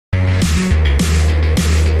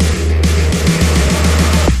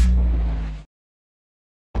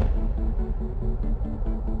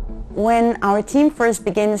When our team first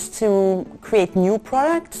begins to create new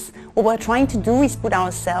products, what we're trying to do is put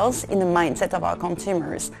ourselves in the mindset of our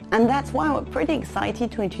consumers. And that's why we're pretty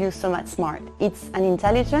excited to introduce Somat Smart. It's an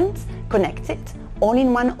intelligent, connected,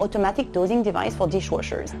 all-in-one automatic dosing device for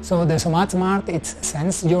dishwashers. So the Somat Smart, it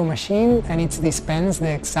senses your machine and it dispenses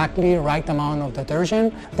the exactly right amount of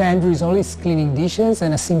detergent. The end result is cleaning dishes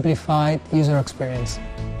and a simplified user experience.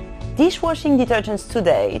 Dishwashing detergents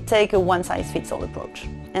today take a one-size-fits-all approach.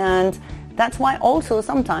 And that's why also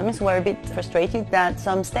sometimes we're a bit frustrated that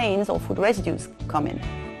some stains or food residues come in.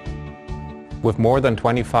 With more than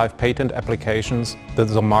 25 patent applications, the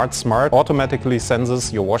Somat Smart automatically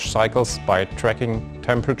senses your wash cycles by tracking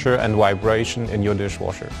temperature and vibration in your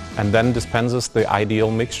dishwasher, and then dispenses the ideal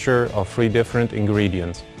mixture of 3 different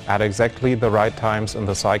ingredients at exactly the right times in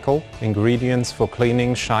the cycle, ingredients for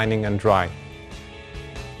cleaning, shining and dry.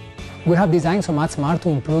 We have designed Somat Smart to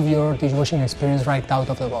improve your dishwashing experience right out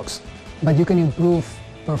of the box. But you can improve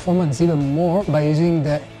performance even more by using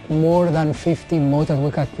the more than 50 modes that we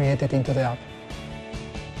have created into the app.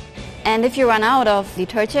 And if you run out of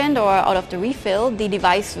detergent or out of the refill, the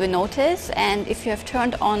device will notice, and if you have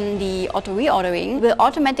turned on the auto reordering, it will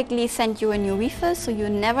automatically send you a new refill, so you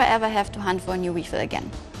never ever have to hunt for a new refill again.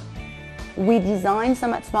 We designed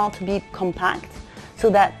Somat Smart to be compact so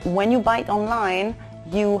that when you buy it online,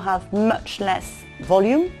 you have much less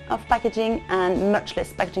volume of packaging and much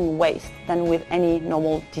less packaging waste than with any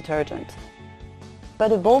normal detergent.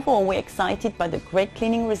 But above all, we're excited by the great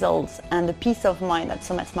cleaning results and the peace of mind that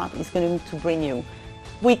Somat Smart is going to bring you.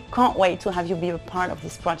 We can't wait to have you be a part of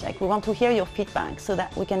this project. We want to hear your feedback so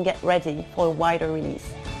that we can get ready for a wider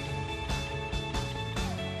release.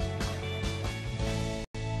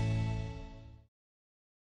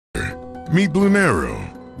 Meet Blunero,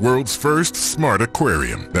 world's first smart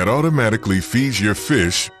aquarium that automatically feeds your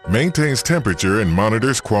fish, maintains temperature, and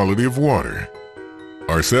monitors quality of water.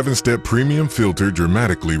 Our 7-step premium filter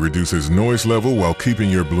dramatically reduces noise level while keeping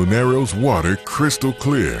your Blunero's water crystal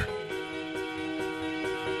clear.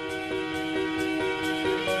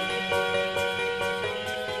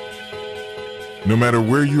 No matter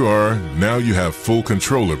where you are, now you have full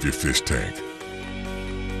control of your fish tank.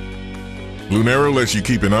 Blunero lets you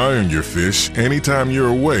keep an eye on your fish anytime you're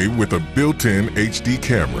away with a built-in HD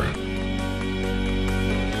camera.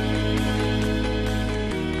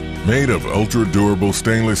 Made of ultra-durable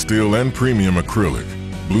stainless steel and premium acrylic,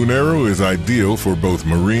 Blunero is ideal for both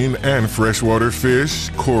marine and freshwater fish,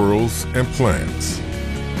 corals, and plants.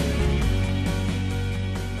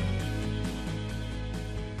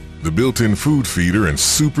 The built-in food feeder and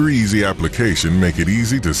super easy application make it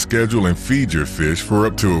easy to schedule and feed your fish for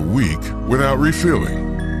up to a week without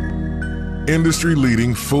refilling.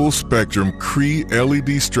 Industry-leading full-spectrum Cree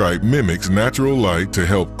LED stripe mimics natural light to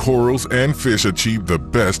help corals and fish achieve the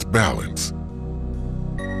best balance.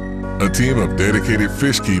 A team of dedicated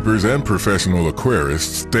fish keepers and professional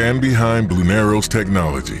aquarists stand behind Blunero's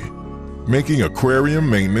technology, making aquarium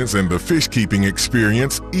maintenance and the fish keeping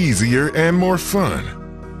experience easier and more fun.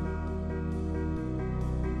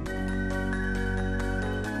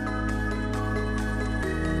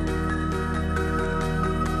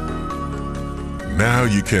 Now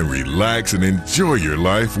you can relax and enjoy your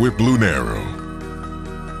life with Blunero.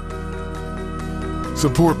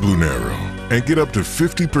 Support Blunero and get up to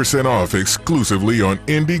 50% off exclusively on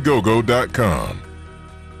Indiegogo.com.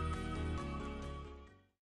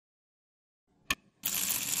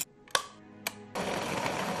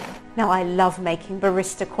 Now I love making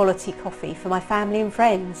barista quality coffee for my family and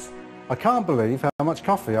friends. I can't believe how much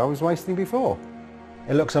coffee I was wasting before.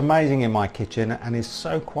 It looks amazing in my kitchen and is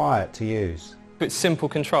so quiet to use. With simple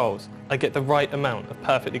controls, I get the right amount of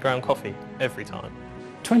perfectly ground coffee every time.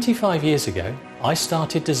 25 years ago, I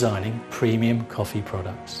started designing premium coffee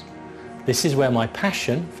products. This is where my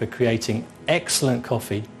passion for creating excellent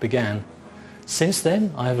coffee began. Since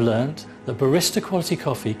then, I have learned that barista quality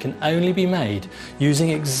coffee can only be made using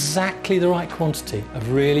exactly the right quantity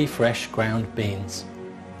of really fresh ground beans.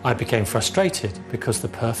 I became frustrated because the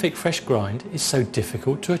perfect fresh grind is so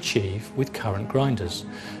difficult to achieve with current grinders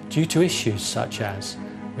due to issues such as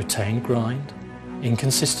retained grind,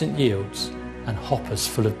 inconsistent yields, and hoppers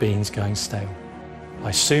full of beans going stale. I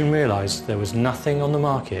soon realised there was nothing on the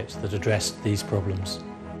market that addressed these problems.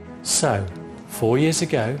 So, 4 years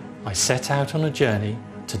ago, I set out on a journey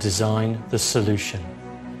to design the solution,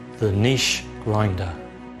 the niche grinder.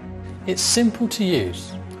 It's simple to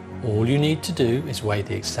use. All you need to do is weigh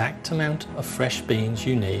the exact amount of fresh beans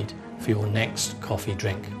you need for your next coffee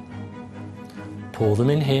drink. Pour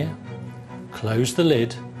them in here, close the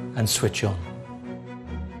lid and switch on.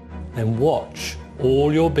 Then watch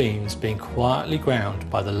all your beans being quietly ground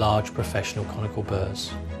by the large professional conical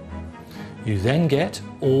burrs. You then get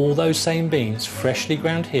all those same beans freshly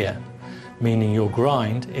ground here, meaning your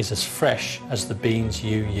grind is as fresh as the beans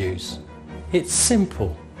you use. It's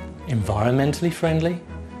simple, environmentally friendly,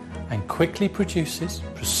 and quickly produces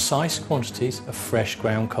precise quantities of fresh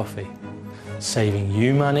ground coffee, saving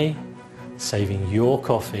you money, saving your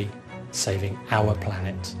coffee, saving our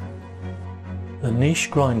planet. The niche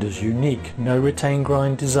grinder's unique no-retain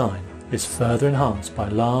grind design is further enhanced by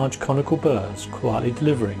large conical burrs quietly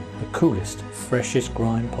delivering the coolest, freshest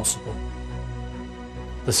grind possible.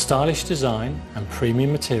 The stylish design and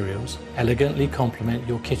premium materials elegantly complement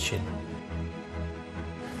your kitchen.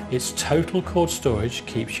 Its total cord storage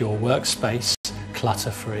keeps your workspace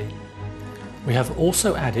clutter-free. We have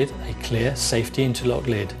also added a clear safety interlock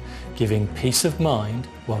lid, giving peace of mind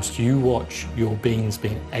whilst you watch your beans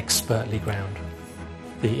being expertly ground.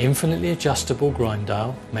 The infinitely adjustable grind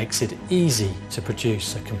dial makes it easy to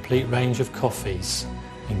produce a complete range of coffees,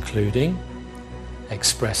 including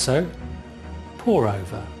espresso, pour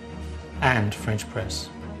over, and French press.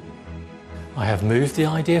 I have moved the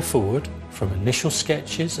idea forward from initial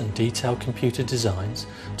sketches and detailed computer designs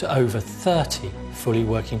to over 30 fully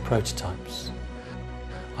working prototypes.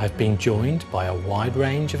 I've been joined by a wide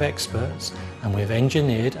range of experts, and we've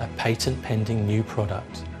engineered a patent-pending new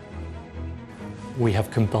product. We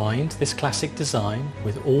have combined this classic design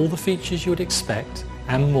with all the features you would expect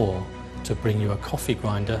and more to bring you a coffee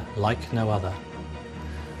grinder like no other.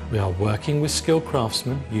 We are working with skilled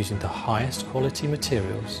craftsmen using the highest quality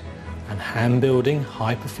materials and hand-building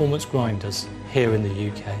high-performance grinders here in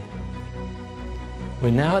the UK.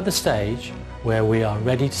 We're now at the stage where we are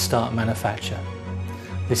ready to start manufacture.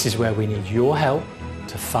 This is where we need your help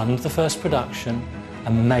to fund the first production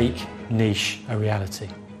and make niche a reality.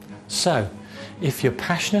 So, if you're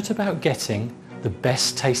passionate about getting the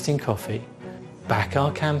best tasting coffee, back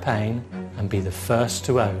our campaign and be the first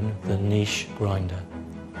to own the niche grinder.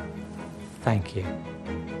 Thank you.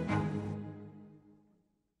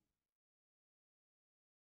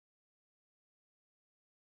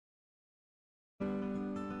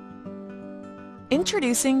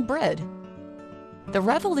 Introducing Brid, the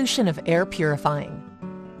revolution of air purifying.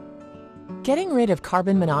 Getting rid of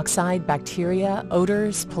carbon monoxide, bacteria,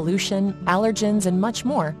 odors, pollution, allergens, and much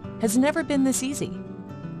more has never been this easy.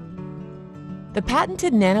 The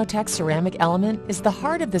patented nanotech ceramic element is the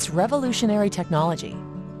heart of this revolutionary technology.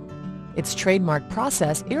 Its trademark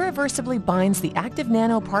process irreversibly binds the active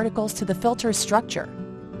nanoparticles to the filter's structure.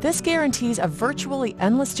 This guarantees a virtually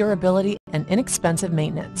endless durability and inexpensive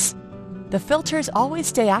maintenance. The filters always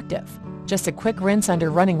stay active. Just a quick rinse under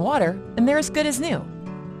running water, and they're as good as new.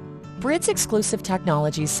 Brid's exclusive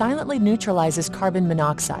technology silently neutralizes carbon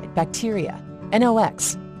monoxide, bacteria,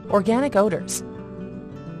 NOx, organic odors.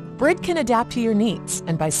 Brid can adapt to your needs,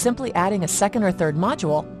 and by simply adding a second or third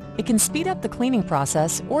module, it can speed up the cleaning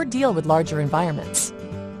process or deal with larger environments.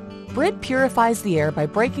 Brid purifies the air by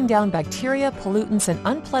breaking down bacteria, pollutants, and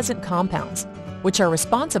unpleasant compounds, which are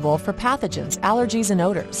responsible for pathogens, allergies, and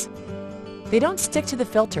odors. They don't stick to the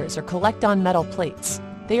filters or collect on metal plates.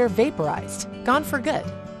 They are vaporized, gone for good.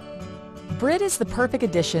 Brid is the perfect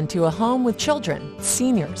addition to a home with children,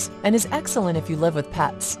 seniors, and is excellent if you live with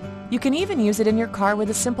pets. You can even use it in your car with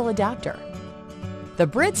a simple adapter. The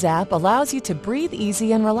Brid's app allows you to breathe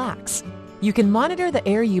easy and relax. You can monitor the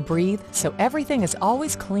air you breathe so everything is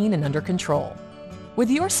always clean and under control. With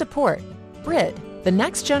your support, Brid, the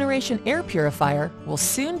next generation air purifier, will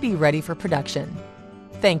soon be ready for production.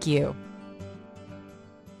 Thank you.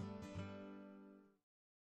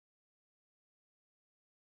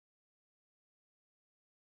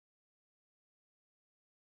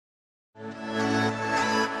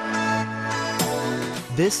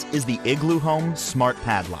 This is the Igloo Home Smart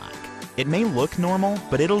Padlock. It may look normal,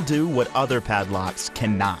 but it'll do what other padlocks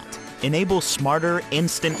cannot. Enable smarter,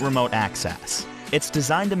 instant remote access. It's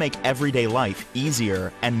designed to make everyday life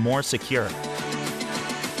easier and more secure.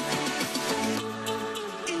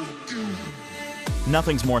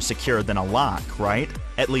 Nothing's more secure than a lock, right?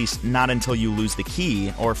 At least not until you lose the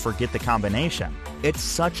key or forget the combination. It's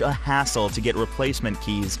such a hassle to get replacement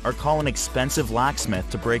keys or call an expensive locksmith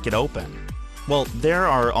to break it open. Well, there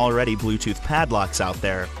are already Bluetooth padlocks out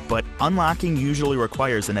there, but unlocking usually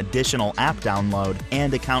requires an additional app download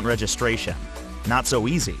and account registration. Not so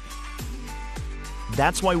easy.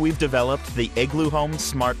 That's why we've developed the Igloo Home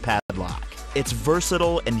Smart Padlock. It's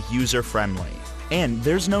versatile and user-friendly. And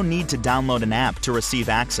there's no need to download an app to receive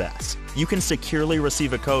access. You can securely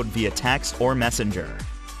receive a code via text or messenger.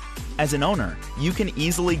 As an owner, you can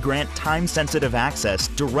easily grant time-sensitive access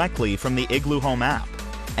directly from the Igloo Home app.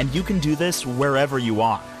 And you can do this wherever you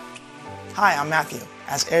are. Hi, I'm Matthew.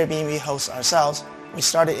 As Airbnb hosts ourselves, we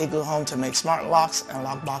started Igloo Home to make smart locks and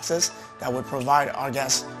lock boxes that would provide our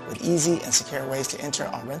guests with easy and secure ways to enter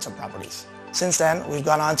our rental properties. Since then, we've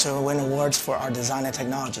gone on to win awards for our design and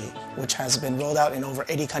technology, which has been rolled out in over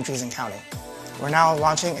 80 countries and counting. We're now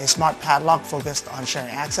launching a smart padlock focused on sharing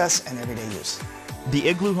access and everyday use. The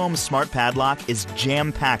Igloo Home Smart Padlock is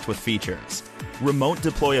jam-packed with features. Remote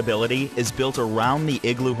deployability is built around the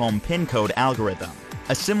Igloo Home PIN code algorithm.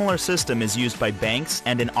 A similar system is used by banks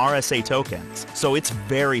and in RSA tokens, so it's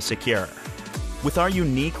very secure. With our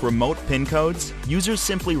unique remote PIN codes, users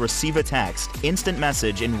simply receive a text, instant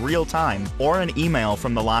message in real time, or an email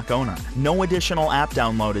from the lock owner. No additional app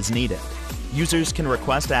download is needed. Users can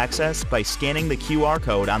request access by scanning the QR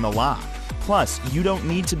code on the lock. Plus, you don't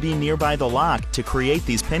need to be nearby the lock to create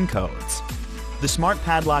these PIN codes. The Smart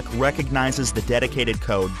Padlock recognizes the dedicated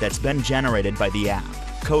code that's been generated by the app.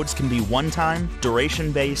 Codes can be one-time,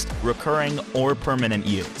 duration-based, recurring, or permanent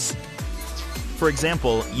use. For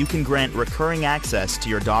example, you can grant recurring access to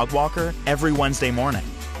your dog walker every Wednesday morning.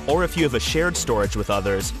 Or if you have a shared storage with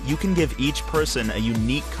others, you can give each person a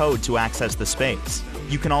unique code to access the space.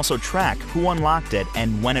 You can also track who unlocked it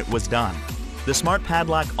and when it was done. The Smart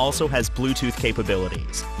Padlock also has Bluetooth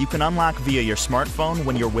capabilities. You can unlock via your smartphone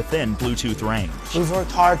when you're within Bluetooth range. We've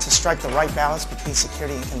worked hard to strike the right balance between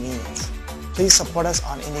security and convenience. Please support us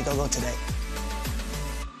on Indiegogo today.